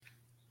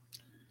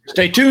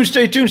Stay tuned,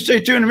 stay tuned,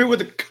 stay tuned. I'm here with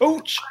the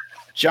coach,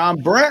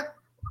 John Brent.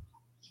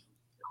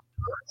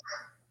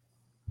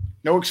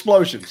 No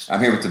explosions. I'm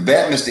here with the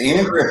vet, Mr.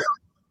 Ian Griffin.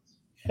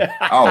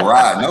 All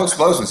right. No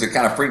explosions. It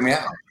kind of freaked me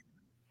out.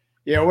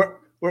 Yeah,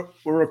 we're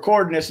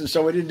recording this, and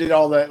so we didn't do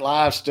all that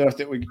live stuff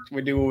that we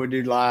do when we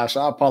do live. So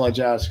I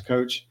apologize,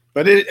 Coach.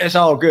 But it's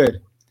all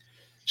good.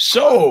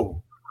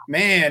 So,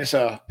 man, it's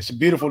a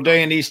beautiful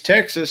day in East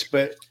Texas,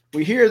 but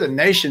we hear the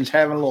nation's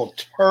having a little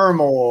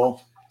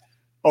turmoil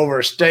over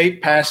a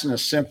state passing a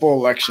simple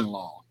election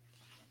law.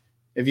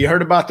 Have you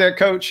heard about that,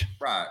 Coach?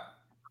 Right.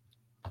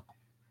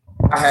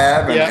 I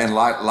have, and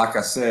like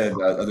I said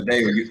the other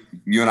day when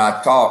you and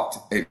I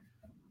talked, it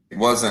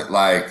wasn't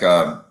like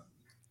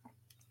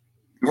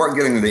we weren't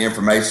getting the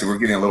information. We're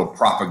getting a little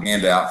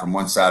propaganda out from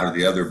one side or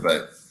the other,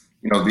 but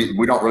we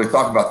don't really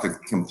talk about the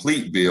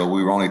complete bill.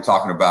 We were only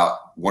talking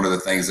about one of the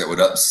things that would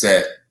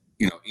upset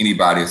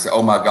anybody and say,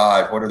 "Oh my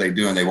God, what are they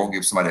doing? They won't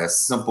give somebody a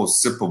simple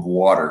sip of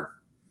water."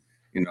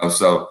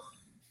 So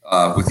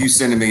with you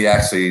sending me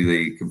actually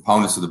the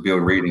components of the bill,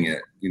 reading it,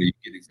 you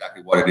get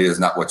exactly what it is,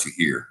 not what you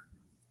hear.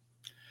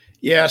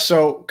 Yeah.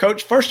 So,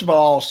 Coach, first of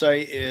all, I'll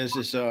say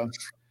is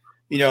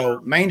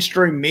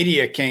mainstream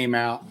media came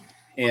out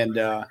and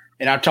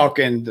I'm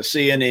talking the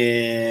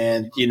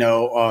CNN,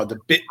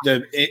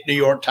 the New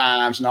York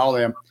Times and all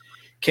of them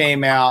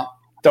came out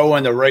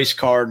throwing the race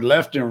card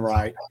left and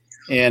right.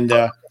 And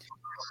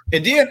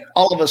then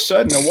all of a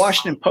sudden the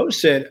Washington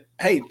Post said,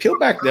 "Hey, peel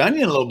back the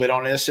onion a little bit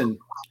on this." And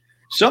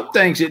some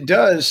things it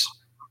does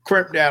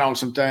crimp down on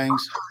some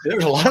things.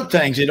 There's a lot of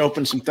things it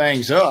opens some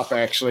things up,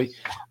 actually.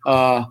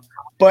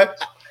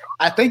 But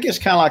I think it's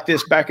kind of like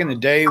this back in the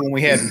day when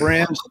we had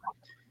friends.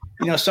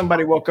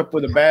 Somebody woke up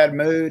with a bad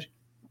mood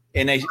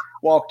and they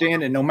walked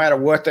in, and no matter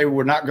what, they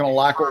were not going to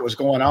like what was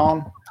going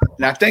on.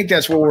 And I think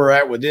that's where we're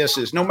at with this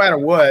is no matter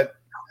what,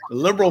 the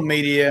liberal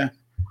media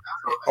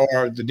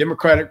or the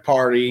Democratic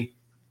Party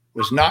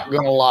was not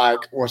going to like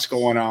what's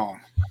going on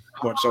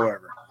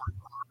whatsoever.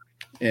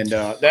 And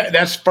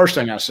that's the first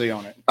thing I see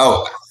on it.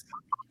 Oh,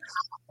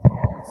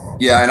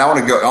 yeah. And I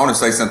want to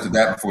say something to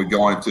that before we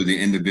go into the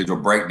individual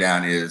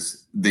breakdown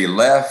is the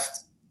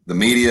left, the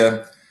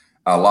media,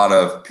 a lot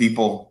of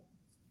people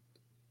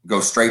go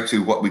straight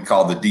to what we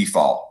call the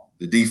default.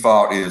 The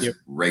default is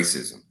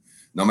racism.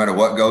 No matter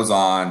what goes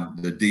on,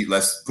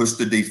 let's push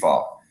the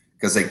default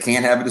because they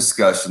can't have a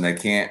discussion. They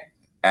can't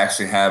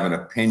actually have an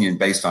opinion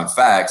based on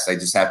facts. They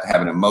just have to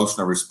have an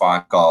emotional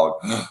response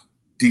called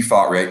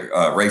default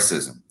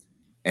racism.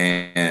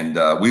 And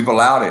we've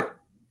allowed it.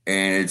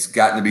 And it's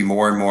gotten to be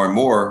more and more and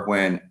more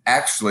when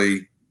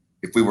actually,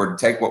 if we were to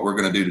take what we're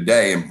going to do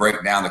today and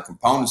break down the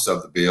components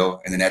of the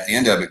bill, and then at the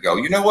end of it go,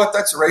 you know what,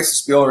 that's a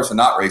racist bill or it's a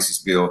not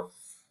racist bill.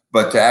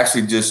 But to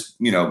actually just,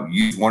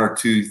 use one or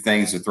two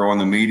things to throw in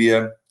the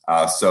media.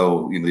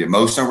 So the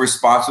emotional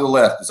response to the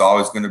left is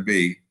always going to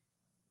be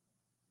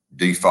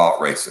default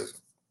racism.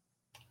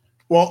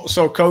 Well,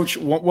 so Coach,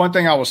 one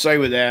thing I will say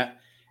with that,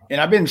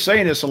 and I've been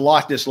saying this a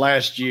lot this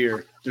last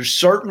year, there's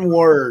certain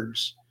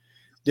words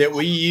that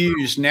we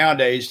use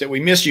nowadays that we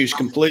misuse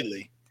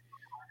completely,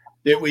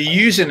 that we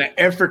use in an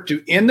effort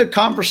to end the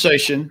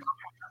conversation.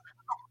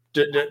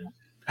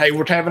 Hey,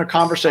 we're having a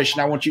conversation.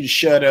 I want you to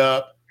shut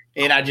up.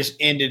 And I just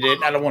ended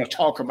it. I don't want to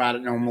talk about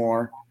it no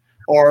more.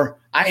 Or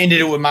I ended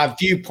it with my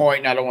viewpoint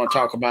and I don't want to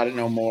talk about it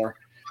no more.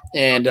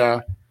 And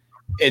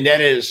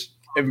that is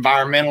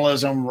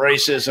environmentalism,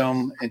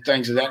 racism, and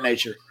things of that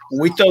nature.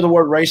 When we throw the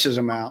word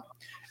racism out,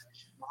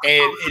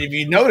 and if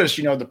you notice,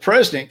 the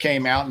president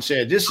came out and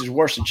said, this is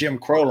worse than Jim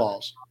Crow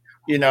laws,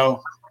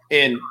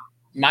 and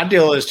my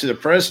deal is to the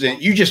president,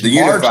 you just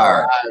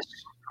marginalize.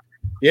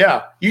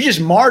 Yeah. You just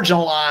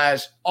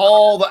marginalize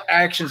all the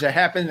actions that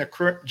happened in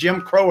the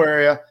Jim Crow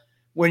area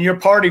when your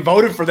party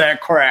voted for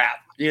that crap.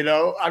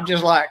 I'm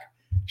just like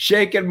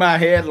shaking my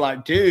head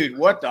like, dude,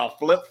 what the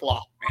flip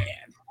flop,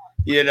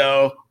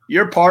 man?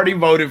 Your party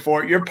voted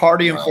for it. Your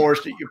party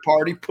enforced it. Your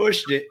party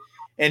pushed it.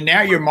 And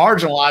now you're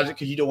marginalizing it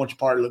because you don't want your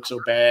party to look so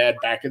bad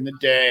back in the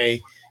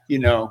day,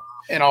 and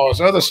all this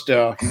other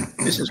stuff.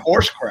 This is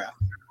horse crap.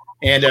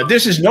 And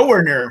this is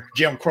nowhere near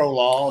Jim Crow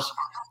laws.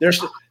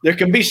 There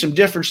can be some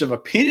difference of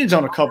opinions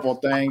on a couple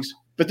of things,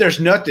 but there's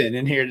nothing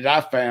in here that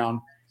I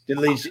found that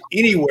leads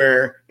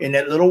anywhere in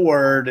that little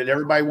word that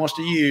everybody wants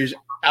to use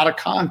out of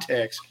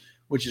context,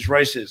 which is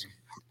racism.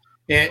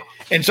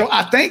 And so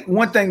I think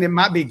one thing that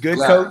might be good,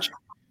 Coach,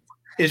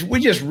 is we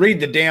just read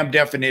the damn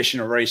definition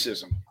of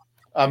racism.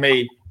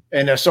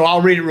 So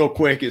I'll read it real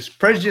quick. It's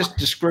prejudice,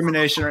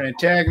 discrimination, or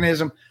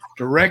antagonism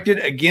directed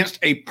against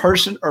a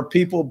person or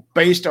people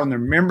based on their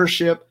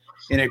membership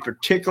in a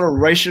particular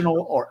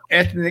racial or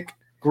ethnic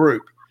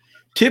group,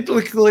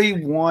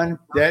 typically one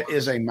that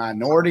is a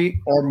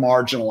minority or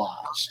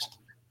marginalized.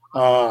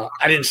 I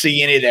didn't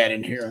see any of that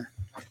in here.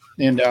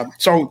 And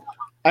so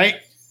I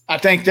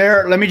think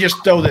let me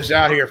just throw this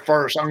out here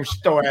first. I'm going to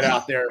throw that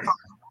out there.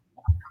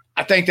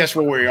 I think that's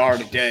where we are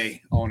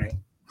today on it,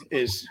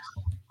 is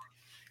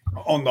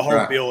on the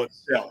whole bill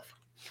itself.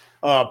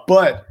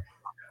 But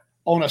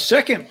on a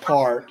second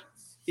part,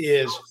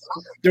 is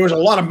there was a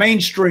lot of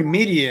mainstream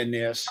media in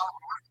this.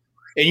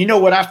 And you know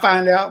what I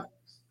find out?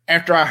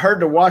 After I heard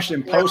the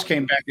Washington Post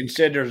came back and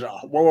said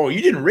whoa,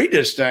 you didn't read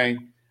this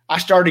thing. I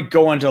started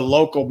going to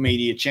local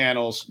media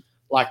channels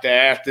like the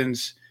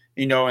Athens,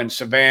 and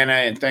Savannah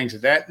and things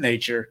of that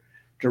nature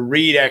to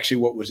read actually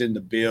what was in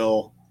the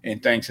bill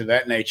and things of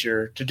that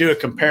nature to do a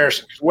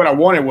comparison. What I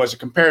wanted was a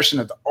comparison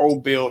of the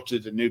old bill to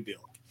the new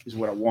bill is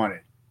what I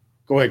wanted.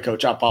 Go ahead,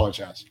 Coach. I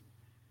apologize.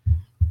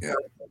 Yeah.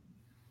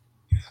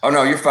 Oh,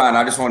 no, you're fine.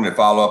 I just wanted to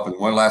follow up with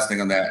one last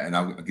thing on that, and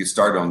I'll get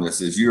started on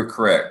this, is you're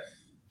correct.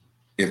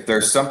 If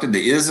there's something,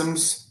 the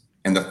isms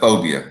and the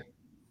phobia,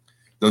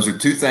 those are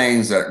two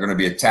things that are going to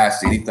be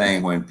attached to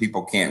anything when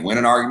people can't win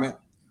an argument,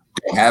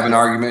 don't have an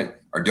argument,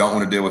 or don't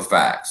want to deal with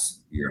facts.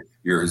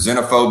 You're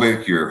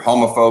xenophobic, you're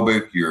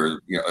homophobic, you're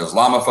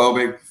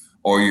Islamophobic,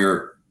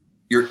 or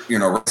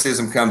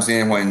racism comes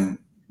in when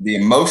the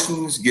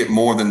emotions get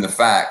more than the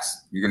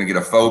facts. You're going to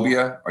get a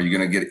phobia, or you're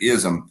going to get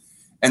ism.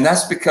 And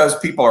that's because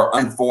people are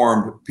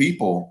uninformed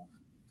people.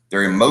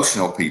 They're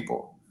emotional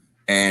people.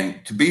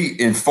 And to be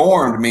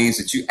informed means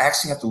that you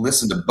actually have to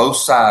listen to both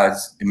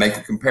sides and make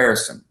a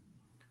comparison.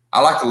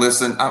 I like to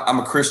listen. I'm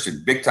a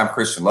Christian, big time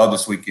Christian. Love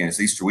this weekend. It's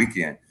Easter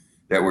weekend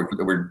that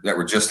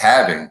we're just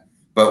having.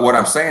 But what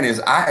I'm saying is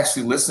I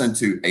actually listen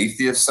to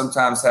atheists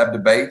sometimes have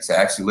debates. I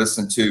actually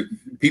listen to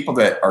people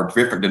that are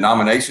different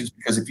denominations,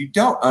 because if you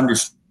don't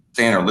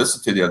understand or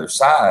listen to the other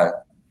side,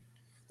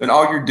 then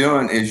all you're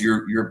doing is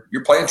you're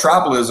playing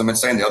tribalism and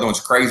saying the other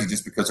one's crazy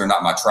just because they're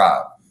not my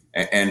tribe.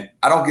 And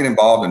I don't get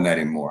involved in that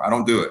anymore. I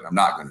don't do it. I'm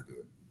not going to do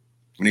it.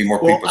 We need more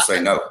people to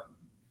say no.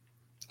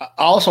 I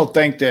also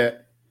think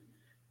that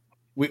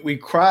we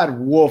cried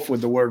wolf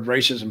with the word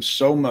racism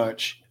so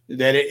much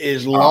that it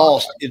is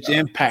lost its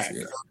impact.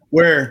 Yeah.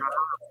 Where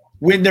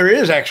when there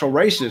is actual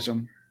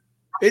racism,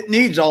 it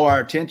needs all our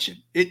attention.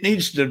 It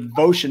needs the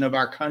devotion of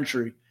our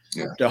country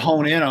to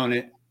hone in on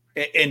it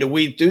and to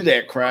weed through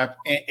that crap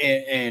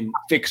and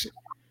fix it.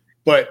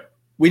 But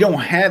we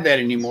don't have that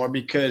anymore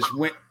because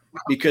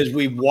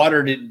we've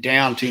watered it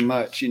down too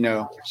much,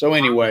 So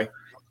anyway,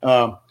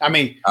 I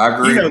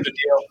agree. You know the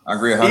deal. I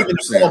agree 100%. Even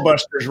the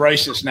filibuster's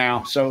racist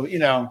now. So,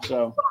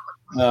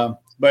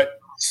 but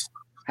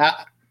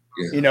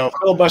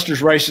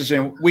filibuster's racist,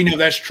 and we know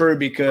that's true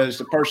because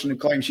the person who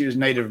claims she was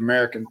Native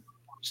American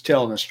is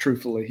telling us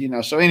truthfully,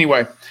 So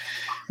anyway,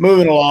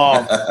 moving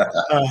along.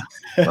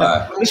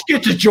 Let's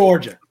get to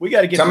Georgia. We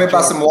got to get. Tell me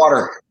about some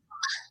water.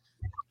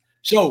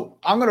 So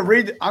I'm going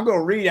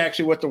to read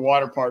actually what the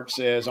water part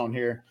says on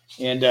here,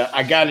 and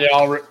I got it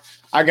all.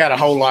 I got a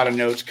whole lot of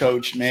notes,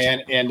 Coach,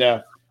 man,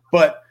 and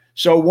but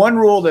so one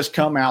rule that's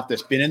come out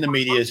that's been in the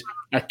media is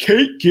I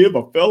can't give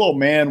a fellow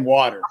man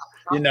water,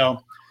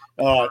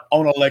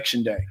 on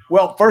election day.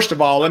 Well, first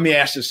of all, let me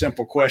ask a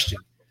simple question.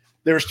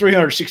 There's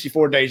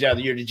 364 days out of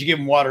the year. Did you give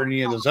them water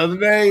any of those other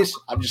days?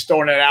 I'm just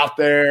throwing it out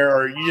there.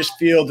 Or you just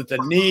feel that the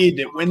need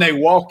that when they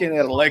walk in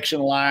that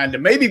election line to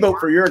maybe vote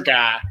for your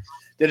guy,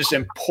 that it's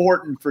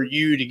important for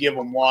you to give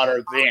them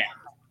water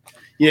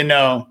then?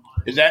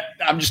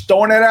 I'm just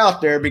throwing that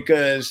out there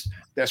because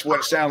that's what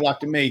it sounds like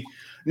to me.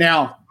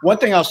 Now, one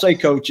thing I'll say,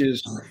 Coach,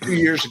 is 2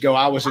 years ago,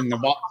 I was in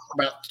Nevada,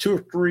 about 2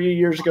 or 3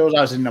 years ago, I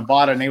was in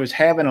Nevada, and they was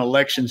having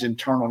elections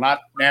internal,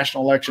 not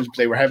national elections, but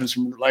they were having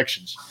some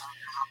elections.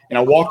 And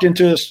I walked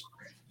into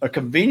a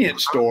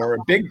convenience store,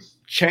 a big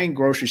chain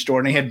grocery store,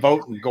 and they had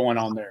voting going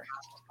on there.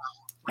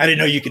 I didn't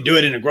know you could do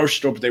it in a grocery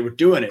store, but they were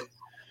doing it.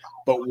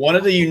 But one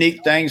of the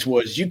unique things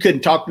was you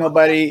couldn't talk to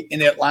nobody in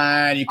that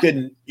line. You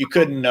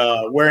couldn't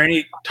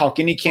talk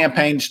any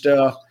campaign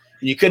stuff.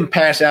 And you couldn't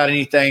pass out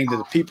anything to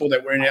the people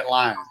that were in that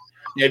line.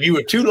 If you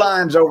were 2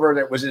 lines over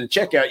that was in the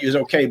checkout, you was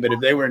okay. But if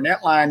they were in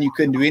that line, you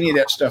couldn't do any of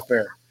that stuff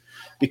there.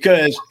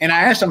 And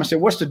I asked them, I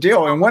said, what's the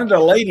deal? And one of the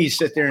ladies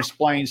sit there and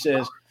explain,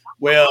 says,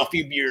 well, a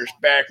few years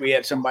back, we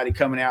had somebody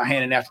coming out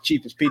handing out the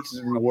cheapest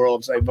pizzas in the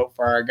world, say vote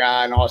for our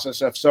guy and all that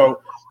stuff.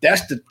 So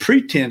that's the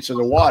pretense of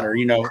the water,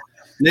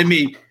 Let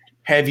me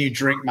have you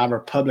drink my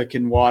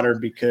Republican water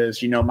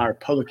because, my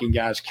Republican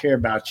guys care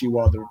about you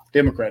while the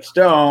Democrats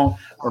don't,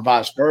 or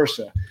vice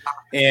versa.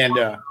 And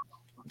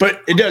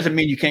but it doesn't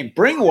mean you can't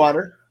bring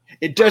water.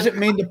 It doesn't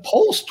mean the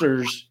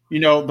pollsters,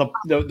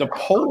 the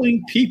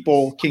polling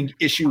people can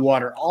issue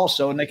water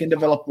also, and they can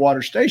develop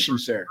water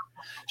stations there.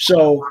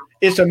 So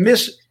it's a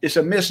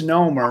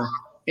misnomer.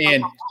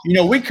 And,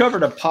 we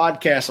covered a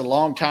podcast a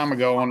long time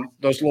ago on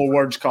those little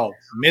words called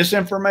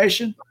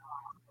misinformation.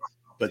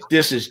 But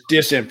this is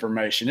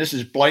disinformation. This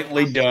is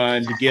blatantly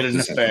done to get an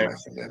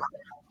effect.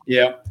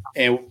 Yeah.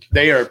 And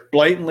they are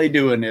blatantly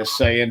doing this,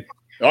 saying,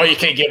 oh, you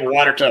can't give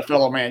water to a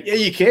fellow man. Yeah,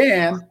 you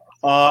can.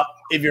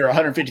 If you're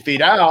 150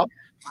 feet out,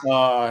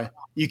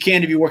 you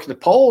can if you work at the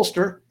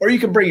pollster, or you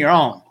can bring your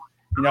own.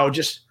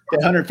 Just at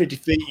 150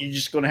 feet, you're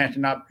just going to have to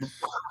not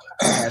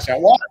pass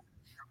out water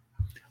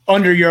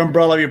under your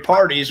umbrella of your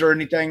parties or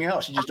anything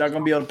else. You're just not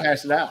going to be able to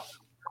pass it out.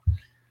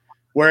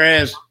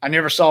 Whereas I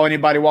never saw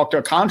anybody walk to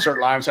a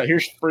concert line and say,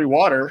 here's free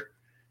water,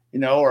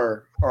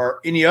 or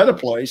any other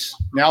place.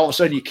 Now all of a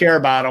sudden you care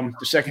about them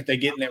the second they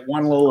get in that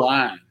one little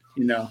line,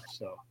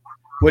 So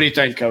What do you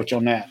think, Coach,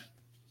 on that?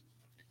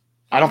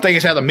 I don't think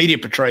it's how the media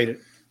portrayed it.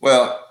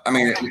 Well, I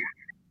mean,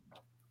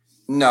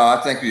 no,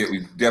 I think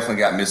we've definitely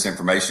got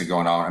misinformation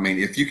going on. I mean,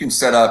 if you can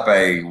set up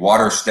a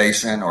water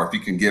station or if you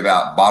can give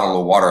out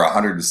bottle of water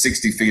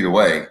 160 feet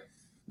away,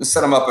 just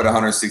set them up at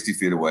 160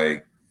 feet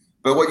away.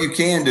 But what you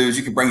can do is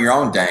you can bring your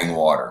own dang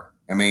water.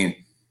 I mean,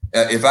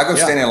 if I go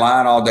stand in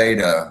line all day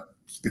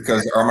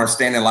because I'm going to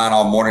stand in line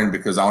all morning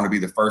because I want to be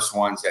the first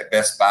ones at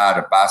Best Buy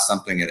to buy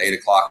something at 8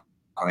 o'clock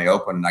when they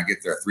open and I get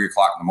there at 3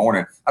 o'clock in the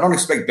morning, I don't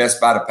expect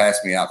Best Buy to pass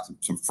me out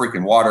some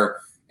freaking water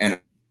and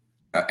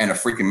a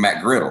freaking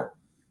Mac Griddle.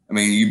 I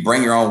mean, you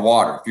bring your own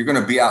water. If you're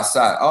going to be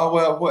outside,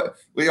 what?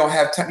 We don't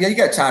have time. Yeah, you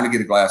got time to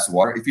get a glass of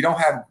water. If you don't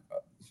have,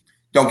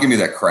 don't give me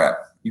that crap.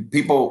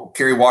 People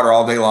carry water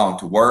all day long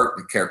to work,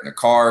 they carry it in their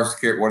cars,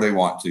 carry it where they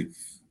want to.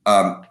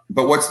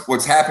 But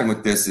what's happened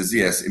with this is,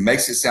 yes, it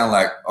makes it sound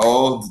like,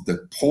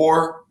 the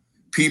poor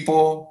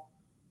people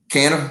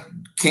can't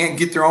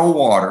get their own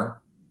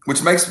water,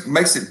 which makes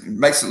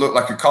it look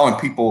like you're calling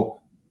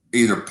people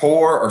either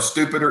poor or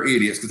stupid or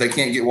idiots because they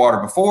can't get water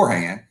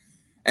beforehand.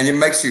 And it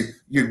makes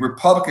you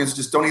Republicans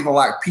just don't even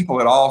like people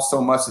at all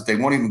so much that they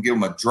won't even give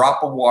them a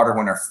drop of water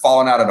when they're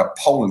falling out at a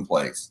polling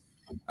place.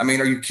 I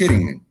mean, are you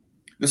kidding me?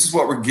 This is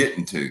what we're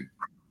getting to.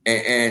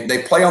 And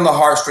they play on the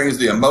heartstrings,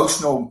 the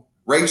emotional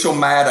Rachel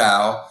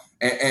Maddow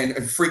and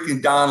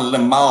freaking Don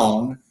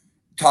Lemon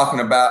talking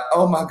about,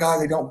 oh my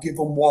God, they don't give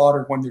them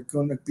water when they're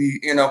going to be,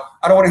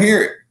 I don't want to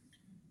hear it.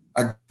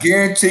 I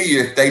guarantee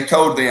you, if they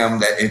told them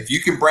that if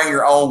you can bring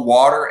your own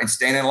water and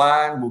stand in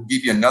line, we'll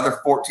give you another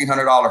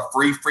 $1,400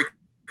 free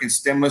freaking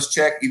stimulus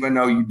check, even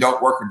though you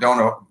don't work or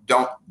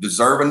don't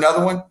deserve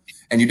another one,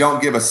 and you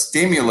don't give a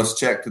stimulus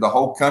check to the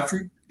whole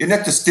country. Isn't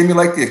that to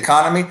stimulate the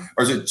economy,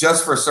 or is it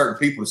just for certain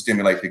people to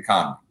stimulate the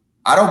economy?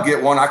 I don't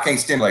get one. I can't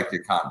stimulate the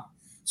economy.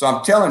 So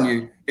I'm telling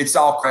you, it's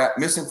all crap,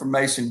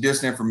 misinformation,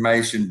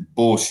 disinformation,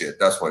 bullshit.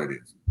 That's what it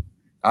is.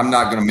 I'm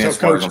not going to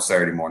miss words on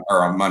Saturday morning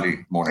or on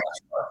Monday morning.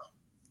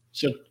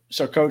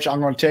 So, Coach,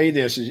 I'm going to tell you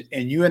this,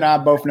 and you and I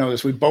both know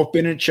this. We've both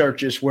been in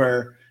churches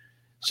where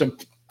some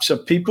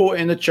people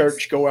in the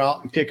church go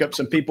out and pick up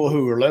some people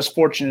who are less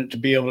fortunate to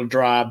be able to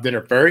drive, that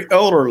are very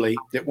elderly,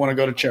 that want to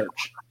go to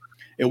church.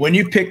 And when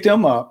you pick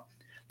them up,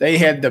 they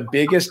had the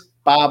biggest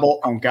Bible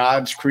on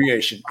God's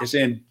creation. It's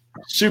in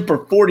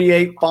super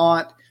 48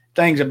 font,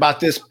 things about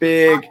this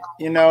big.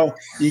 You got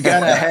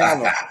to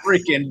have a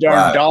freaking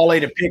darn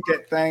dolly to pick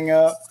that thing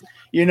up,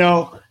 and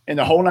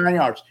the whole 9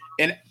 yards.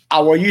 And I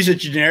will use a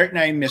generic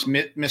name, Miss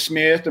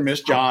Smith or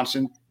Miss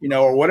Johnson,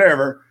 or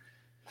whatever.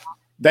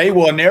 They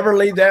will never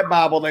leave that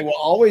Bible. They will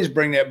always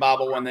bring that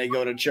Bible when they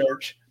go to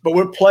church. But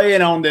we're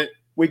playing on that.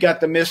 We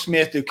got the Miss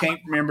Smith who can't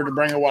remember to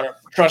bring her water.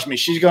 Trust me,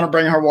 she's going to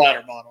bring her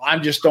water bottle.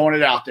 I'm just throwing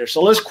it out there.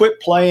 So let's quit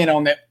playing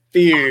on that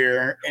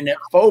fear and that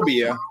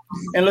phobia,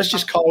 and let's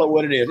just call it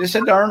what it is. It's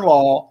a darn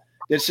law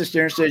that sits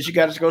there and says you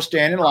got to go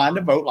stand in line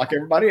to vote like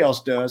everybody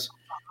else does,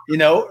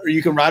 or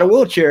you can ride a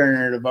wheelchair in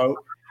there to vote.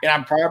 And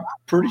I'm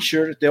pretty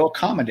sure that they'll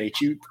accommodate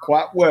you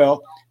quite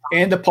well,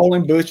 and the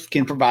polling booth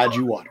can provide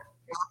you water.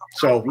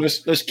 So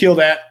let's kill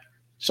that.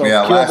 So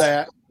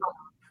that.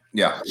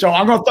 Yeah. So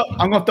I'm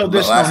gonna throw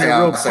this on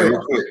here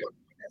real quick.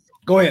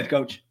 Go ahead,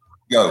 Coach.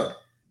 Go.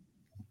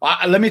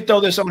 Let me throw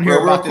this on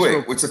here real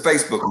quick. It's a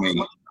Facebook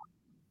meme.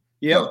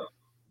 Yep.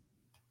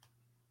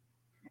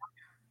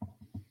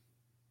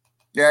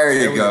 There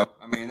you go.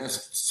 I mean,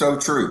 that's so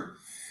true.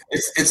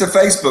 It's a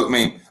Facebook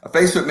meme. A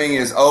Facebook meme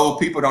is,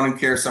 people don't even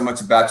care so much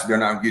about you, they're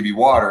not going to give you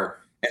water.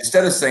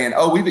 Instead of saying,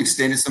 we've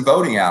extended some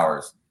voting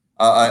hours,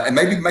 and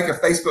maybe make a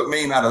Facebook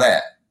meme out of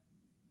that.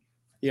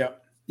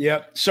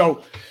 Yeah.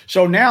 So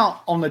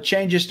now on the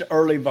changes to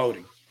early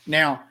voting.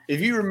 Now, if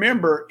you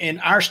remember in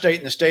our state,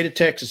 in the state of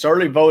Texas,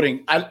 early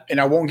voting, I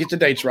won't get the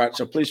dates right,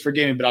 so please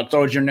forgive me, but I'll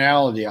throw a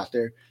generality out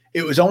there.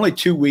 It was only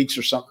 2 weeks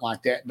or something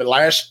like that. But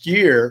last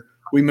year,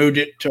 we moved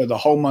it to the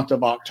whole month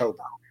of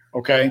October,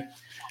 okay,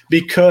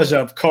 because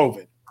of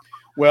COVID.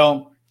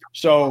 Well,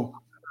 so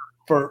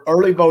for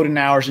early voting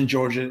hours in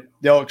Georgia,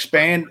 they'll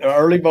expand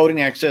early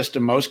voting access to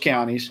most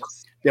counties.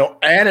 They'll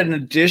add an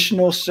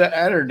additional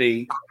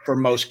Saturday for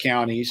most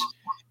counties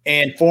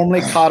and formally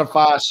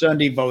codify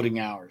Sunday voting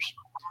hours.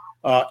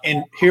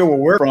 And here where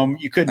we're from,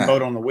 you couldn't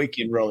vote on the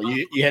weekend,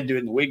 really. You had to do it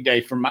in the weekday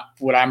from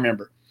what I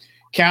remember.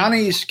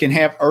 Counties can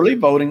have early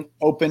voting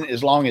open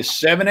as long as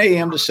 7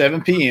 a.m. to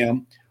 7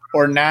 p.m.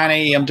 or 9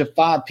 a.m. to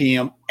 5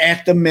 p.m.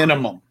 at the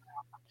minimum.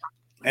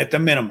 At the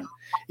minimum.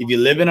 If you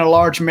live in a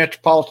large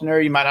metropolitan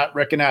area, you might not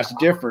recognize the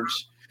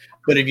difference.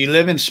 But if you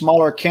live in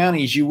smaller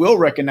counties, you will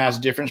recognize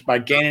the difference by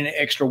gaining an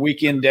extra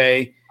weekend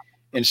day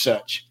and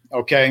such.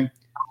 Okay.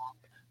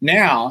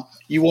 Now,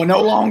 you will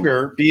no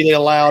longer be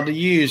allowed to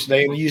use,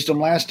 they used them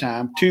last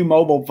time, 2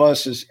 mobile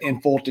buses in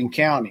Fulton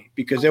County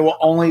because they will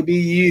only be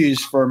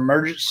used for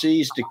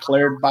emergencies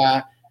declared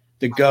by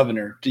the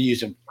governor to use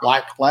them.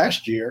 Like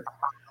last year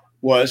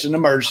was an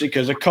emergency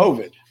because of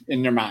COVID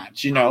in their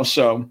minds,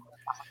 So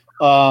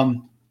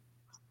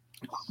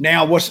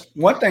now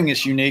one thing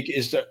that's unique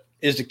is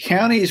the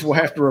counties will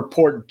have to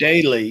report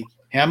daily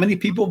how many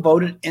people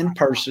voted in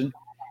person,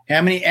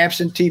 how many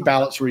absentee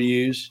ballots were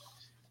used,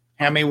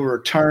 how many were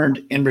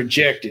returned and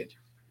rejected.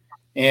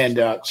 And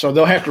so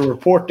they'll have to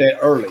report that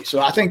early. So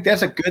I think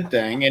that's a good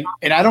thing.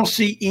 And I don't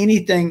see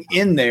anything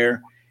in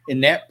there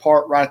in that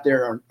part right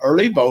there on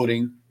early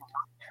voting,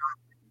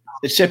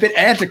 except it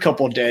adds a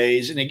couple of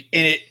days and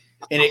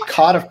it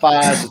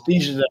codifies that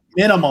these are the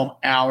minimum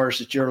hours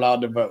that you're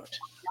allowed to vote.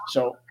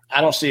 So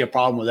I don't see a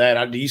problem with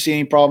that. Do you see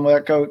any problem with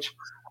that, Coach?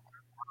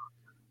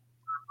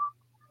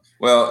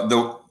 Well,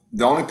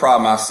 the only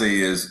problem I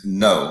see is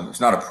no, it's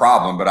not a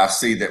problem, but I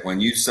see that when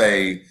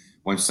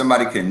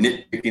somebody can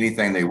nitpick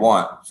anything they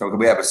want, so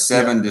we have a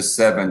 7 to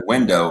 7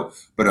 window,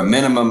 but a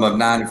minimum of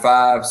 9 to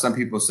 5. Some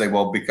people say,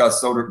 well, because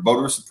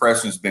voter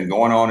suppression has been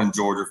going on in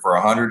Georgia for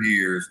 100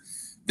 years,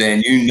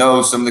 then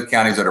some of the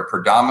counties that are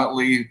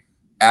predominantly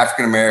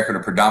African American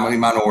or predominantly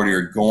minority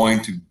are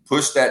going to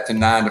push that to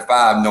 9 to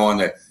 5, knowing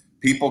that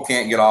people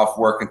can't get off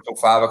work until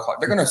 5 o'clock.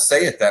 They're going to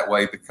say it that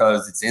way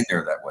because it's in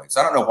there that way. So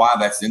I don't know why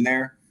that's in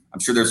there. I'm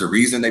sure there's a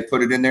reason they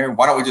put it in there.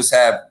 Why don't we just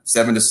have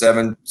 7 to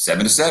 7,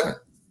 7 to 7?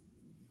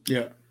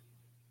 Yeah.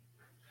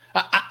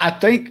 I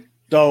think,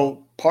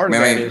 though, part of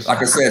that is,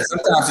 like I said,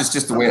 sometimes it's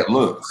just the way it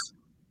looks.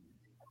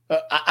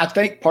 I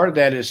think part of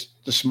that is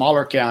the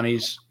smaller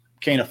counties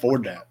can't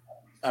afford that.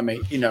 I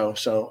mean,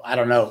 so I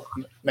don't know.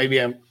 Maybe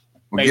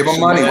give them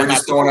money. We're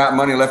just throwing out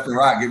money left and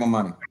right. Give them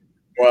money.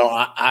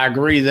 Well, I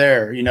agree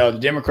there. The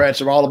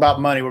Democrats are all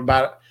about money. We're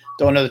about to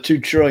throw another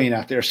 $2 trillion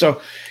out there.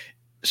 So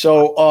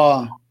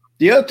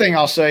the other thing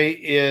I'll say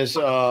is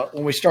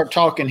when we start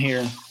talking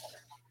here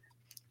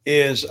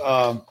is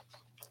the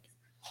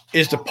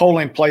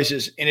polling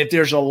places and if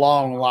there's a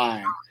long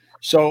line.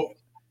 So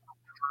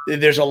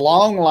if there's a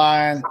long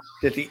line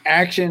that the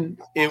action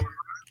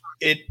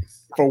it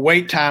for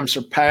wait time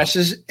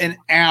surpasses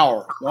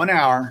 1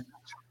 hour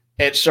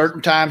at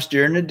certain times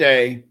during the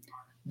day,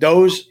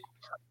 those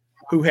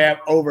who have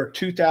over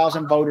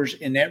 2,000 voters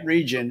in that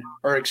region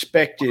are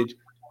expected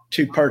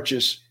to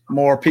purchase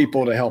more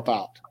people to help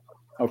out.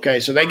 Okay,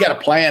 so they got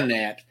to plan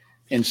that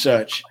and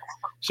such.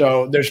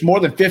 So there's more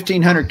than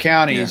 1,500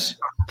 counties,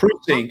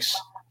 precincts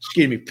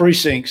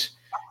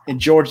in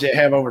Georgia that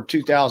have over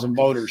 2,000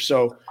 voters.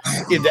 So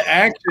if the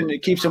action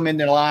that keeps them in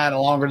their line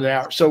longer than an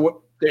hour, so what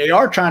they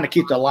are trying to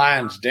keep the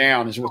lines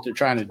down is what they're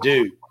trying to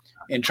do,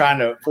 and trying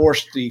to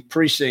force the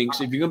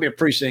precincts. If you're going to be a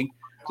precinct,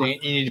 then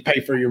you need to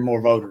pay for your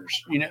more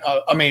voters.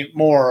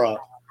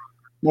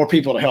 More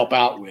people to help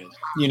out with.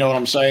 You know what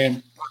I'm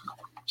saying?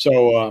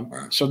 So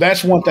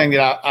that's one thing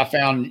that I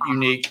found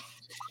unique.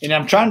 And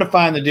I'm trying to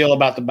find the deal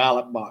about the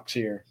ballot box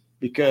here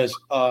because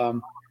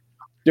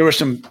there was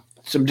some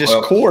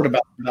discord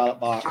about the ballot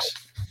box.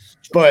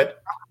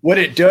 But what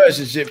it does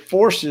is it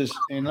forces,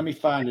 and let me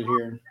find it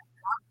here.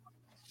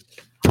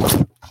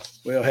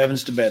 Well,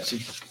 heavens to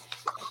Betsy.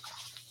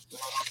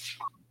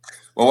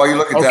 Well, while you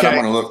look at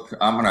that,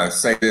 I'm going to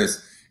say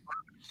this.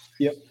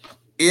 Yep.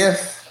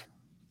 If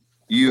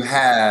you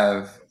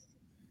have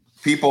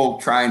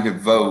people trying to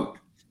vote,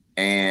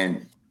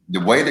 and the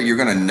way that you're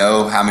going to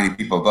know how many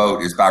people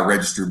vote is by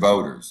registered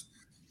voters.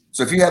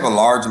 So if you have a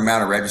large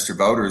amount of registered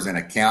voters in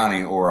a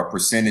county or a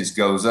percentage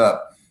goes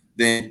up,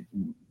 then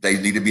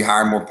they need to be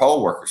hiring more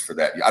poll workers for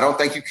that. I don't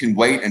think you can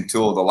wait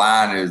until the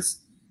line is,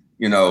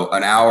 an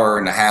hour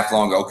and a half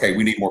long. Okay,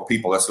 we need more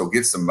people. Let's go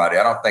get somebody.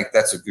 I don't think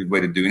that's a good way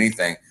to do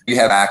anything. You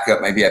have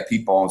backup, maybe have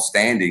people on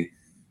standing.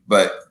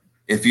 But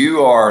if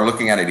you are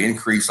looking at an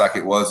increase like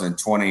it was in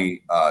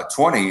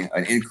 2020,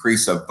 an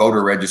increase of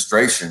voter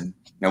registration,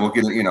 now we'll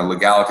get,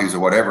 legalities or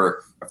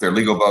whatever, if they're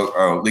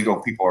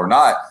legal people or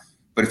not.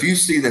 But if you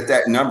see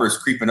that number is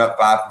creeping up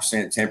 5%,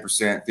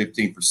 10%,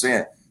 15%,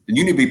 then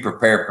you need to be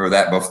prepared for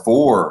that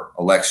before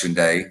election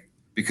day.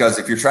 Because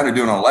if you're trying to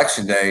do an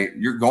election day,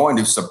 you're going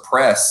to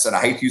suppress, and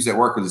I hate to use that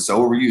word because it's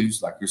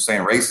overused, like you're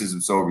saying racism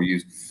is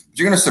overused, but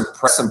you're going to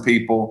suppress some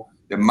people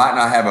that might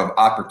not have an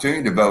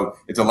opportunity to vote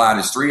if the line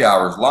is 3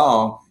 hours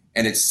long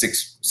and it's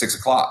 6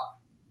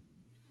 o'clock.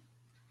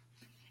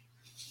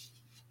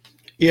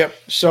 Yep.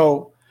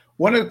 So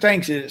one of the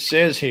things that it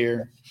says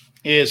here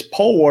is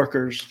poll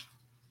workers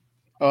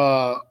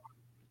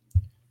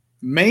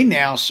may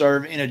now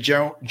serve in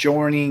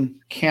adjoining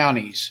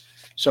counties.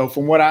 So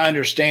from what I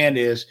understand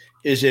is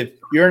if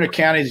you're in a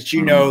county that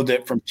you know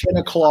that from 10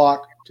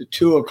 o'clock to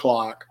 2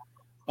 o'clock,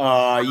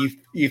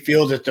 you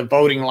feel that the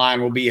voting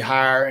line will be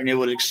higher and it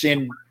would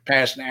extend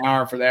past an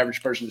hour for the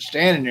average person to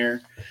stand in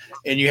there.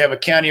 And you have a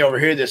county over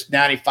here that's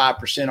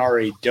 95%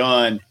 already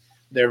done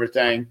with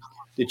everything,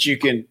 that you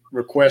can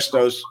request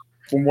those,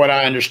 from what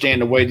I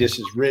understand, the way this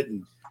is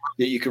written,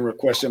 that you can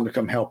request them to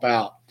come help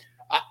out.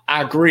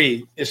 I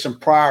agree. It's some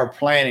prior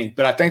planning,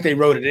 but I think they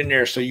wrote it in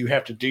there so you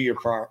have to do your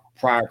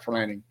prior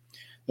planning.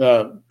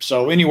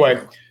 So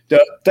anyway,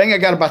 the thing I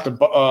got about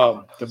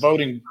the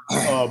voting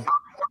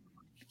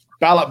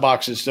ballot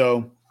boxes,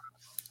 though,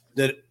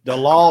 that the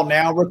law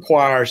now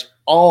requires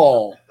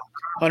all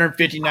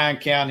 159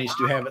 counties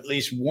to have at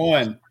least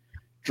one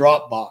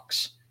drop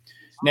box.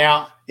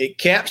 Now, it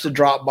caps the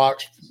drop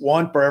box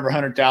one for every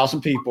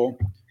 100,000 people,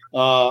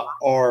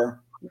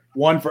 or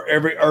one for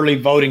every early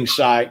voting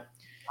site.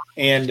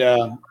 And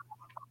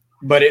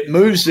but it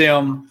moves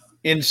them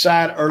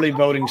inside early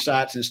voting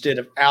sites instead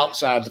of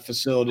outside the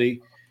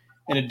facility.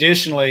 And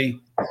additionally,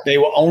 they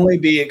will only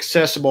be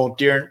accessible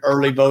during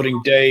early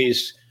voting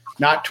days,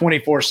 not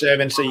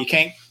 24/7. So you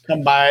can't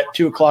come by at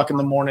 2:00 in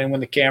the morning when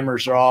the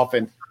cameras are off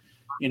and,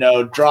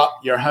 drop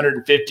your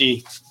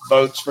 150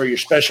 votes for your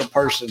special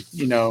person,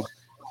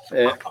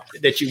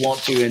 that you want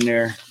to in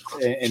there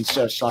and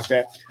such like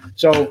that.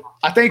 So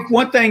I think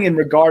one thing in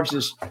regards to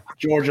this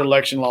Georgia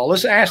election law,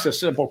 let's ask a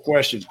simple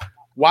question.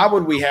 Why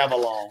would we have a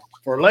law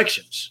for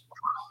elections?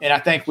 And I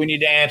think we need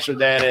to answer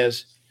that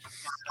as,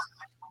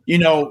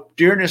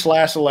 during this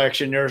last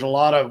election, there's a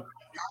lot of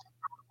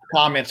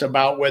comments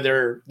about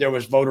whether there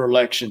was voter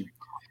election.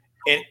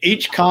 And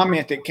each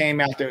comment that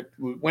came out that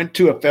went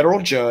to a federal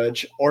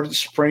judge or to the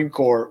Supreme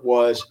Court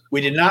was,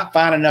 we did not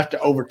find enough to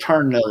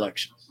overturn the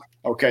election.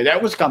 Okay,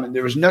 that was coming.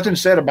 There was nothing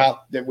said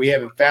about that we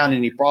haven't found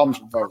any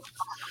problems with votes.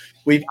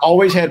 We've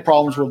always had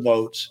problems with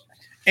votes.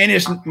 And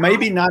it's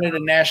maybe not in a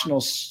national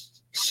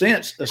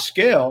sense, a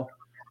scale,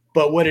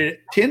 but what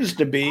it tends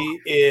to be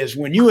is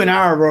when you and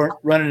I are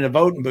running a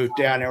voting booth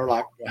down there, we're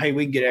like, hey,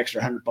 we can get extra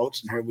 100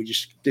 votes in here. We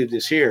just did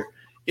this here.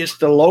 It's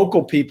the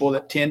local people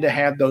that tend to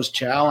have those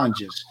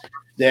challenges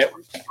that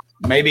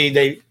maybe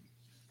they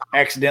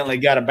accidentally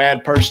got a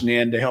bad person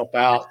in to help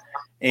out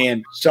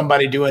and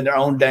somebody doing their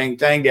own dang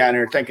thing down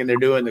there thinking they're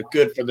doing the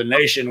good for the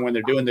nation when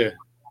they're doing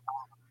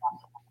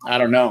I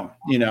don't know.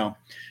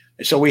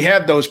 So we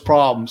have those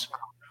problems.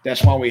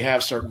 That's why we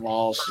have certain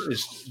laws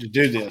is to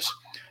do this.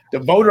 The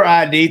voter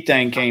ID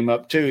thing came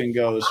up too and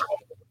goes,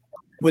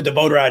 with the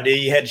voter ID,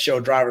 you had to show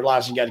a driver's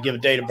license, you got to give a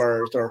date of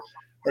birth, or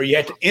you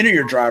have to enter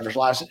your driver's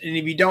license. And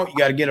if you don't, you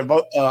got to get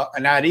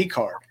an ID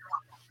card.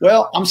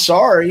 Well, I'm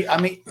sorry. I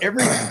mean,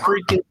 every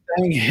freaking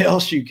thing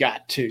else you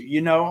got to,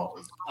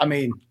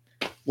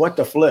 what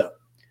the flip?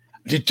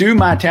 To do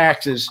my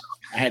taxes,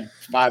 I had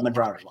to buy my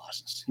driver's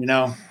license,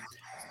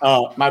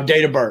 my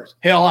date of birth.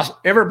 Hell,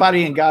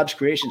 everybody in God's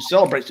creation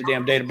celebrates the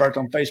damn date of birth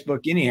on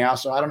Facebook anyhow,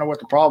 so I don't know what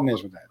the problem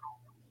is with that.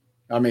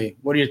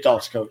 What are your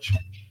thoughts, Coach?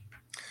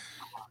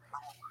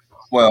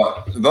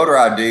 Well, voter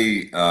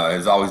ID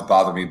has always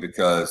bothered me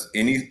because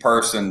any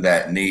person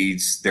that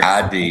needs their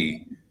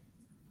ID,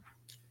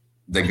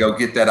 they go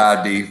get that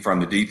ID from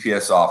the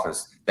DPS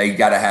office. They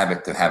got to have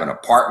it to have an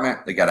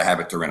apartment. They got to have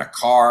it to rent a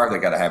car. They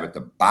got to have it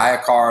to buy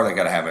a car. They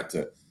got to have it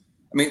to,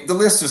 the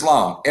list is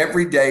long.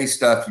 Everyday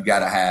stuff, you got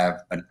to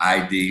have an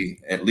ID,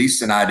 at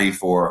least an ID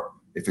for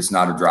if it's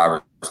not a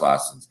driver's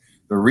license.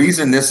 The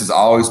reason this has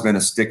always been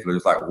a stickler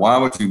is like, why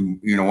would you,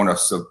 want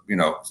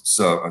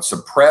to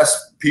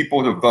suppress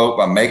people to vote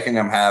by making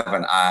them have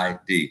an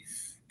ID?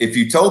 If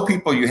you told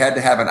people you had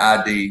to have an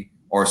ID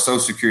or a social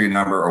security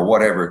number or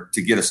whatever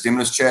to get a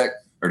stimulus check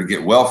or to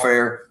get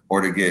welfare or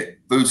to get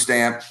food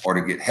stamp or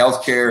to get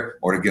health care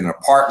or to get an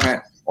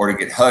apartment or to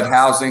get HUD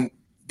housing,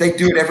 they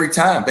do it every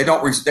time. They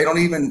don't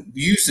even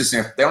use this.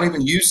 They don't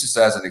even use this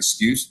as an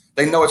excuse.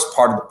 They know it's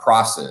part of the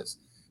process.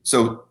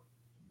 So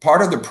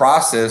part of the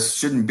process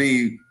shouldn't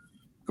be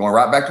going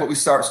right back to what we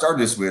started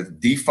this with,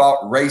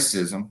 default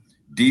racism.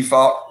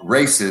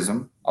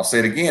 I'll say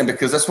it again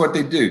because that's what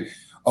they do.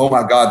 Oh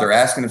my God, they're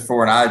asking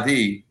for an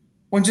ID.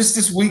 When just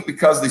this week,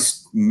 because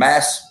these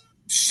mass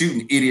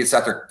shooting idiots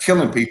out there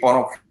killing people, I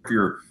don't care if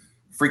you're a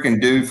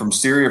freaking dude from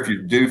Syria, if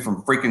you're a dude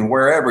from freaking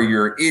wherever,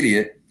 you're an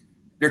idiot.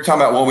 They're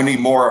talking about, well, we need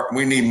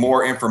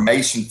more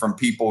information from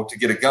people to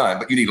get a gun,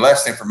 but you need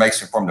less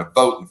information from the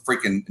vote in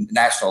freaking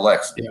national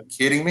election. Yeah. Are you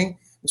kidding me?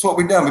 That's what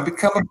we've done.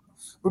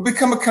 We've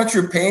become a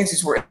country of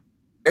pansies where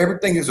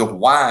everything is a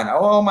whine.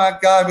 Oh my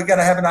God, we got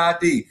to have an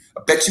ID.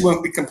 I bet you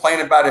wouldn't be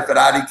complaining about it if that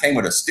ID came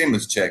with a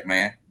stimulus check,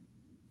 man.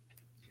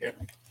 Yeah.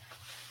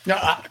 No,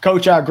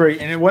 Coach, I agree.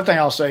 And one thing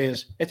I'll say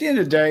is, at the end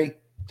of the day,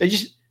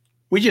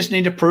 we just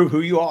need to prove who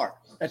you are.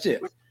 That's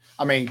it.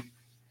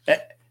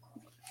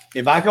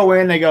 If I go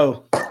in, they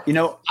go,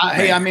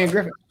 hey, I'm Ian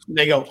Griffin.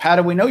 They go, how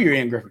do we know you're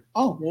Ian Griffin?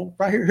 Oh, well,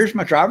 right here. Here's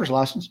my driver's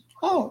license.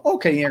 Oh,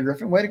 okay, Ian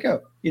Griffin, way to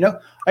go.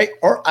 Hey,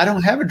 or I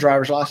don't have a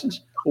driver's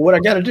license. Well, what I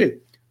got to do?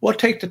 Well,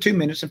 take the 2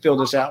 minutes and fill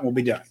this out and we'll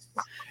be done.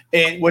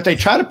 And what they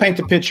try to paint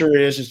the picture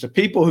is the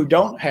people who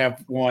don't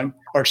have one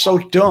are so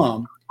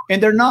dumb,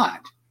 and they're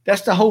not.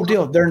 That's the whole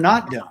deal. They're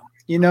not dumb,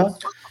 Yeah.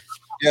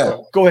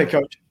 So, go ahead,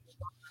 Coach.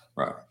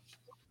 Right.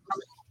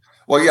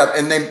 Well, yeah,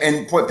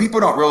 and what people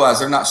don't realize,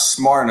 they're not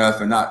smart enough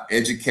and not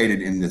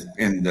educated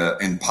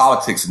in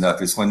politics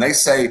enough is when they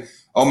say,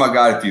 oh my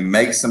God, if you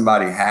make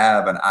somebody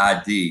have an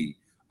ID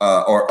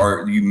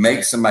or you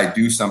make somebody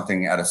do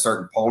something at a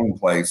certain polling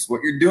place,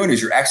 what you're doing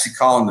is you're actually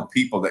calling the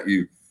people that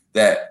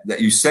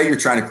you say you're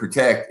trying to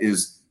protect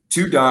is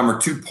too dumb or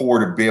too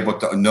poor to be able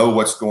to know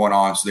what's going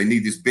on. So they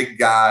need this big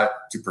guy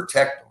to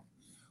protect them.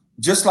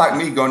 Just like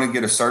me going to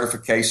get a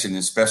certification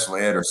in special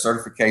ed or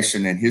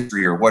certification in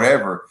history or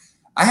whatever,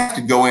 I have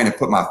to go in and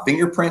put my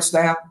fingerprints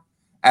down.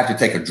 I have to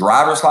take a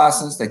driver's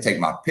license. They take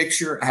my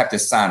picture. I have to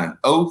sign an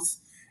oath.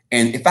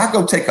 And if I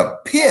go take a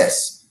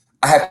piss,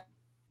 I have to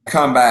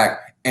come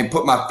back and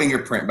put my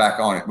fingerprint back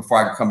on it before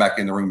I can come back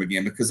in the room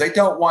again, because they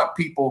don't want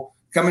people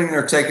coming in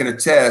there taking a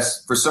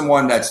test for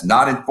someone that's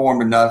not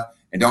informed enough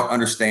and don't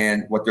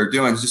understand what they're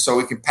doing, just so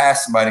we can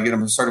pass somebody and get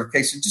them a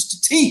certification just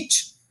to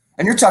teach.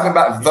 And you're talking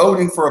about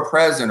voting for a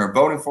president or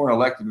voting for an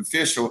elected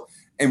official,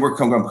 and we're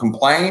going to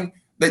complain.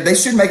 They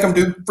should make them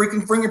do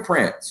freaking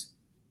fingerprints.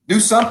 Do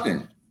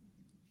something.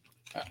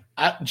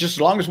 Just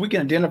as long as we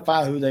can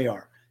identify who they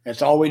are.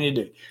 That's all we need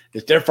to do.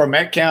 If they're from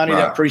that county,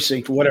 that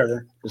precinct,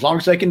 whatever, as long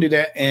as they can do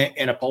that,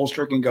 and a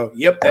pollster can go,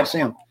 yep, that's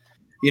him.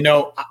 You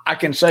know, I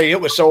can say it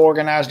was so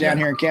organized down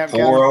here in Camp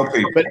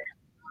County. But,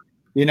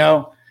 you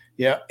know,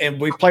 yeah, and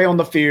we play on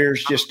the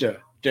fears just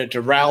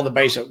to rile the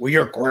base up. Well,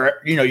 your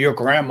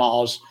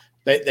grandmas,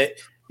 that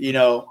you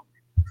know.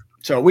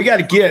 So we got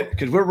to get,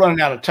 because we're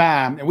running out of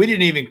time, and we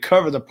didn't even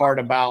cover the part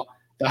about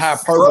the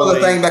hyperbole. Throw the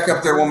thing back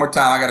up there one more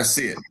time. I got to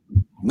see it.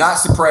 Not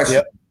suppression.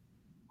 Yep.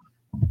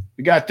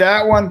 We got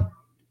that one,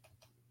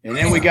 and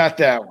then we got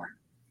that one,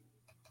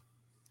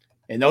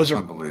 and those are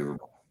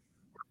unbelievable.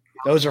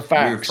 Those are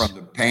facts. We're from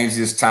the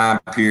pansiest time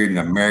period in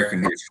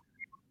American history.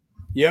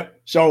 Yep.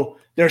 So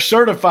they're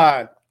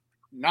certified,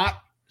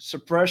 not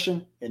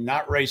suppression and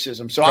not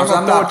racism. So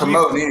I'm not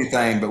promoting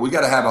anything, but we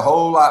got to have a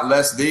whole lot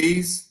less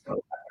these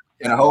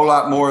and a whole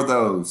lot more of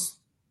those.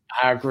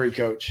 I agree,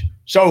 Coach.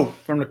 So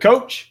from the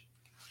coach.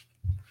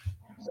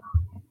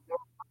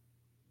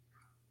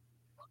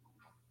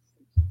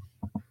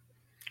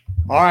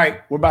 All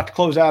right, we're about to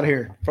close out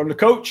here. From the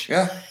coach.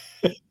 Yeah.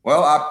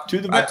 Well, I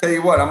tell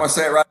you what, I'm going to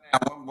say it right now.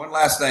 One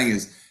last thing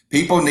is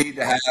people need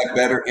to have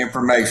better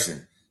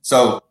information.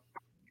 So,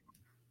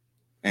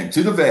 and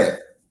to the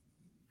vet.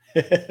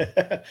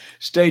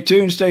 Stay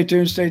tuned, stay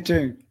tuned, stay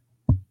tuned.